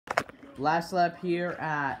Last lap here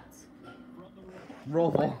at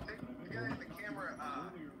roval.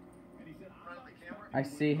 I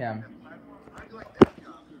see him.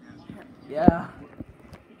 Yeah.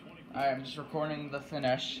 Alright, I'm just recording the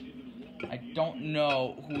finish. I don't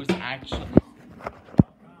know who's actually...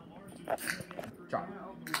 Drop.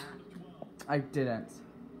 I didn't.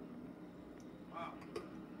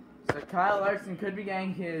 So Kyle Larson could be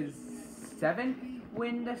getting his 7th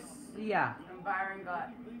win this... Yeah. And Byron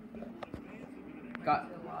got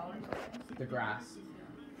the grass.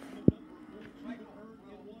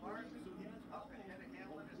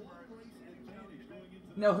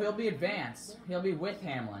 No, he'll be advanced. He'll be with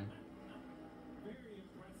Hamlin. Very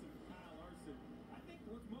impressive, Kyle Larson. I think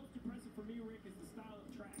what's most impressive for me, Rick, is the style of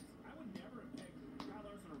tracks. I would never have pegged Kyle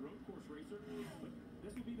Larson a road course racer, but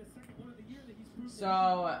this will be the second one of the year that he's proven.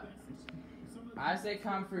 So, as they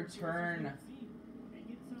come through turn...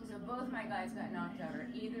 So both my guys got knocked out. Are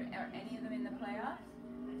any of them in the playoffs?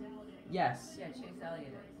 Yes. Yeah, Chase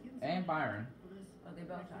Elliott is. And Byron. Oh, they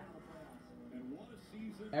both are.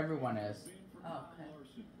 Everyone is. Oh, okay.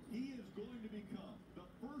 He is going to become the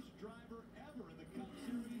first driver ever in the Cup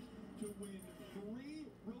Series to win 3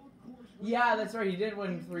 road course races. Yeah, that's right. He did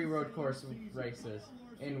win 3 road course races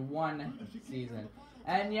in 1 season.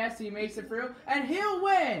 And yes, he makes it through. And he'll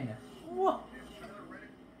win! Whoa.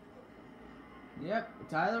 Yep,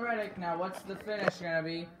 Tyler Reddick. Now, what's the finish going to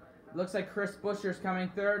be? Looks like Chris Buescher's coming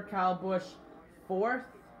 3rd. Kyle Busch 4th,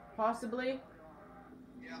 possibly?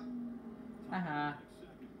 Yeah. Uh-huh.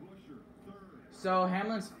 So,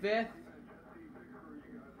 Hamlin's 5th.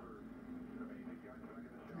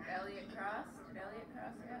 Elliott crossed? Did Elliott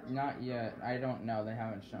cross yet? Not yet. I don't know. They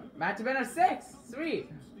haven't shown. Matt Tabena 6th! Sweet!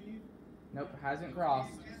 Nope, hasn't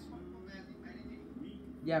crossed.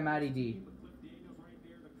 Yeah, Matty D.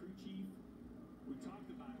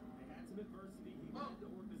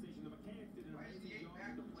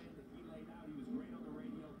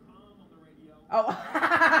 Oh!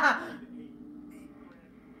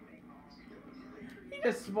 He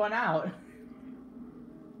just spun out.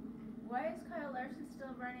 Why is Kyle Larson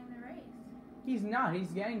still running the race? He's not. He's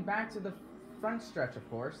getting back to the front stretch, of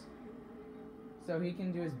course. So he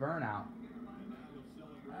can do his burnout.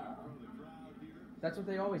 Oh. That's what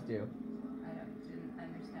they always do. I didn't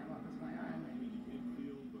understand what was going on.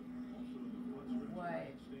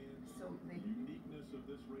 What? So they... I'm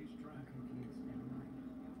confused. Never mind.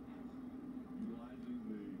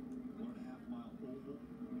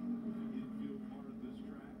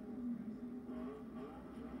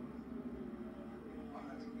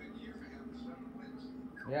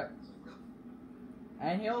 Yep.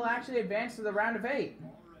 And he'll actually advance to the round of 8.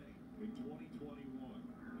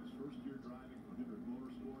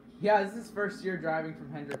 Yeah, this is his first year driving from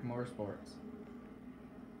Hendrick Motorsports.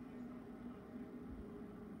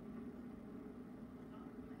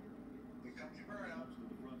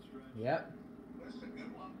 Yep.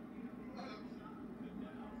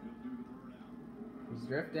 He's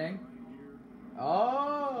drifting.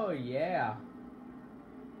 Oh, yeah.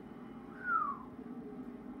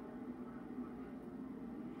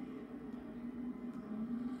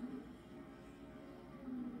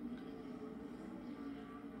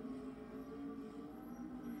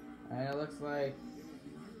 And it looks like...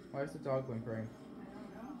 Why is the dog whimpering?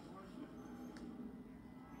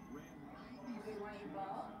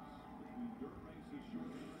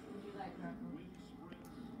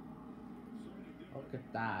 Look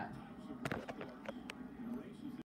at that.